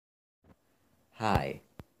Hi.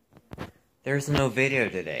 There's no video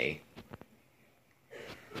today.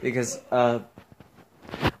 Because,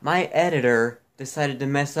 my editor decided to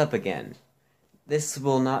mess up again. This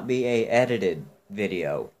will not be a edited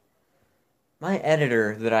video. My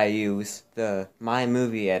editor that I use, the My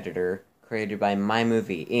Movie editor, created by My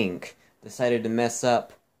Movie Inc., decided to mess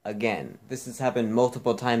up again. This has happened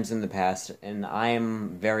multiple times in the past, and I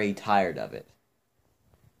am very tired of it.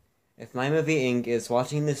 If My Movie Inc. is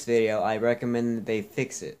watching this video, I recommend that they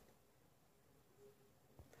fix it.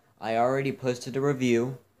 I already posted a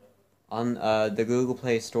review on the Google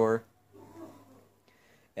Play Store.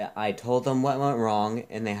 I told them what went wrong,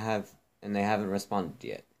 and they haven't responded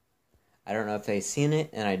yet. I don't know if they've seen it,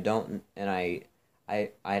 and I don't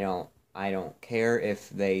care if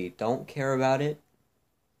they don't care about it.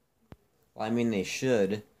 Well, I mean, they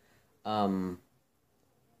should.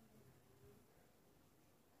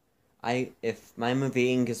 If My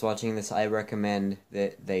Movie Inc. is watching this, I recommend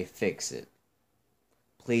that they fix it.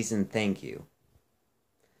 Please and thank you.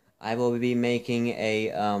 I will be making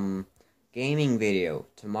a, gaming video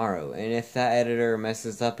tomorrow, and if that editor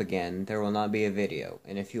messes up again, there will not be a video.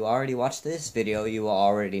 And if you already watched this video, you will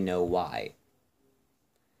already know why.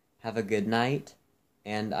 Have a good night,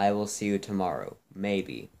 and I will see you tomorrow.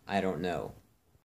 Maybe. I don't know.